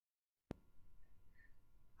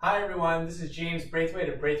Hi everyone, this is James Braithwaite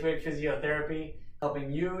of Braithwaite Physiotherapy,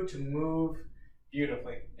 helping you to move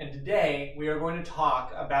beautifully. And today we are going to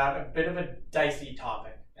talk about a bit of a dicey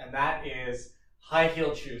topic, and that is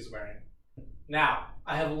high-heeled shoes wearing. Now,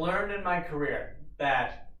 I have learned in my career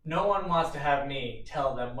that no one wants to have me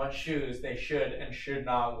tell them what shoes they should and should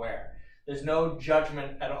not wear. There's no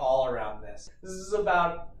judgment at all around this. This is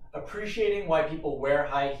about appreciating why people wear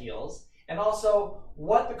high heels and also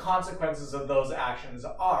what the consequences of those actions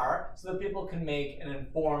are so that people can make an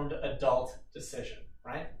informed adult decision,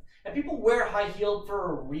 right? And people wear high-heeled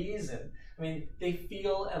for a reason. I mean, they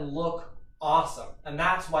feel and look awesome, and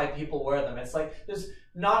that's why people wear them. It's like there's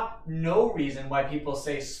no reason why people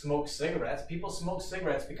say smoke cigarettes. People smoke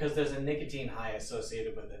cigarettes because there's a nicotine high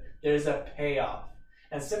associated with it. There's a payoff.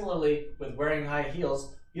 And similarly, with wearing high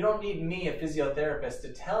heels, you don't need me, a physiotherapist,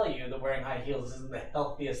 to tell you that wearing high heels isn't the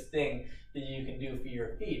healthiest thing that you can do for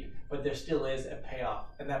your feet, but there still is a payoff.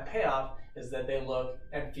 And that payoff is that they look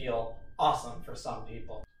and feel awesome for some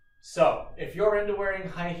people. So, if you're into wearing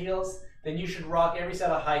high heels, then you should rock every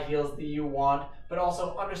set of high heels that you want, but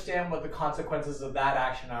also understand what the consequences of that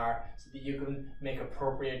action are so that you can make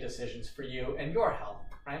appropriate decisions for you and your health,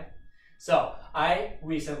 right? So, I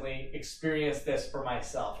recently experienced this for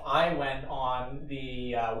myself. I went on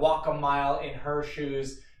the Walk a Mile in Her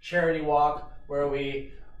Shoes charity walk where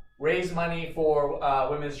we raise money for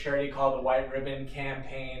women's charity called the White Ribbon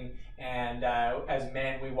Campaign, and as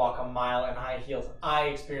men we walk a mile in high heels. I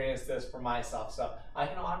experienced this for myself, so I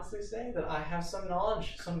can honestly say that I have some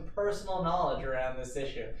knowledge, some personal knowledge around this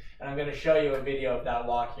issue, and I'm going to show you a video of that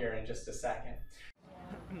walk here in just a second.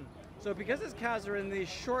 So because his calves are in the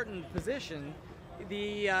shortened position,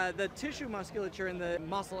 the tissue musculature in the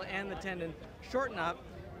muscle and the tendon shorten up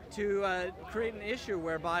to create an issue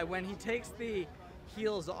whereby when he takes the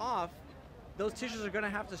heels off, those tissues are going to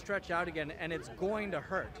have to stretch out again, and it's going to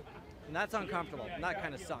hurt. And that's uncomfortable, and that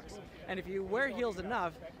kind of sucks. And if you wear heels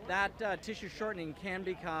enough, that tissue shortening can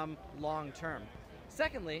become long-term.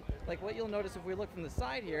 Secondly, like what you'll notice if we look from the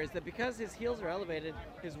side here, is that because his heels are elevated,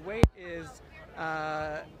 his weight is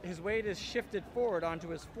shifted forward onto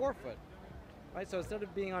his forefoot. Right? So instead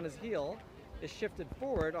of being on his heel, it's shifted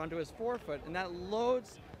forward onto his forefoot, and that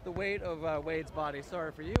loads the weight of Wade's body,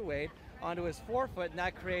 sorry for you, Wade, onto his forefoot, and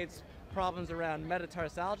that creates problems around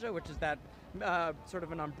metatarsalgia, which is that sort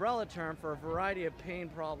of an umbrella term for a variety of pain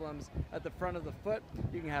problems at the front of the foot.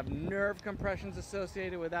 You can have nerve compressions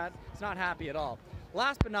associated with that. It's not happy at all.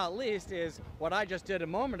 Last but not least is what I just did a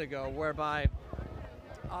moment ago, whereby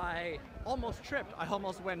I almost tripped. I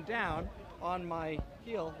almost went down on my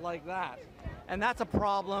heel like that. And that's a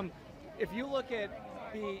problem. If you look at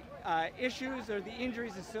the issues or the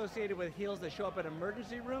injuries associated with heels that show up at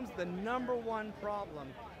emergency rooms, the #1 problem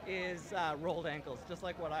is rolled ankles, just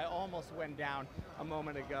like what I almost went down a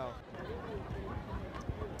moment ago.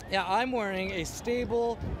 Yeah, I'm wearing a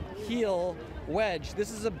stable heel wedge.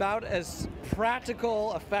 This is about as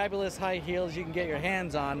practical a fabulous high heel as you can get your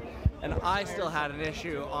hands on, and I still had an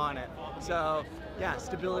issue on it. So yeah,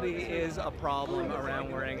 stability is a problem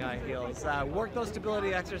around wearing high heels. Work those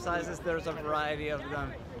stability exercises. There's a variety of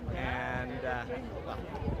them, and well,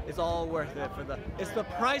 it's all worth it it's the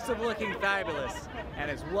price of looking fabulous,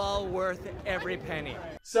 and it's well worth every penny.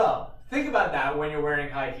 So, think about that when you're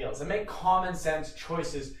wearing high heels and make common sense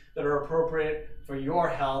choices that are appropriate for your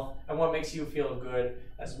health and what makes you feel good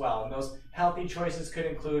as well. And those healthy choices could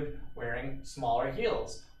include wearing smaller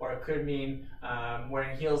heels, or it could mean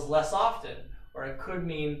wearing heels less often, or it could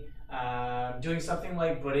mean doing something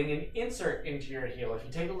like putting an insert into your heel. If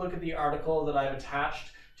you take a look at the article that I've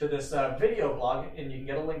attached to this video blog, and you can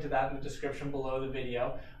get a link to that in the description below the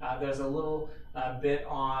video, there's a little bit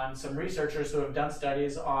on some researchers who have done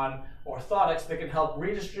studies on orthotics that can help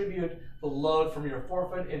redistribute the load from your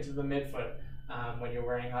forefoot into the midfoot when you're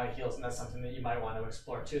wearing high heels, and that's something that you might want to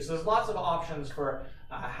explore too. So there's lots of options for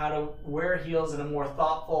how to wear heels in a more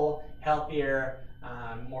thoughtful, healthier,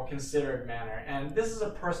 more considered manner. And this is a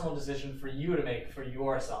personal decision for you to make for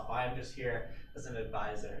yourself. I am just here as an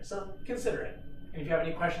advisor. So consider it. And if you have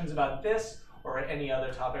any questions about this or any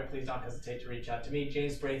other topic, please don't hesitate to reach out to me,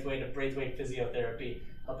 James Braithwaite of Braithwaite Physiotherapy,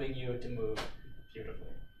 helping you to move beautifully.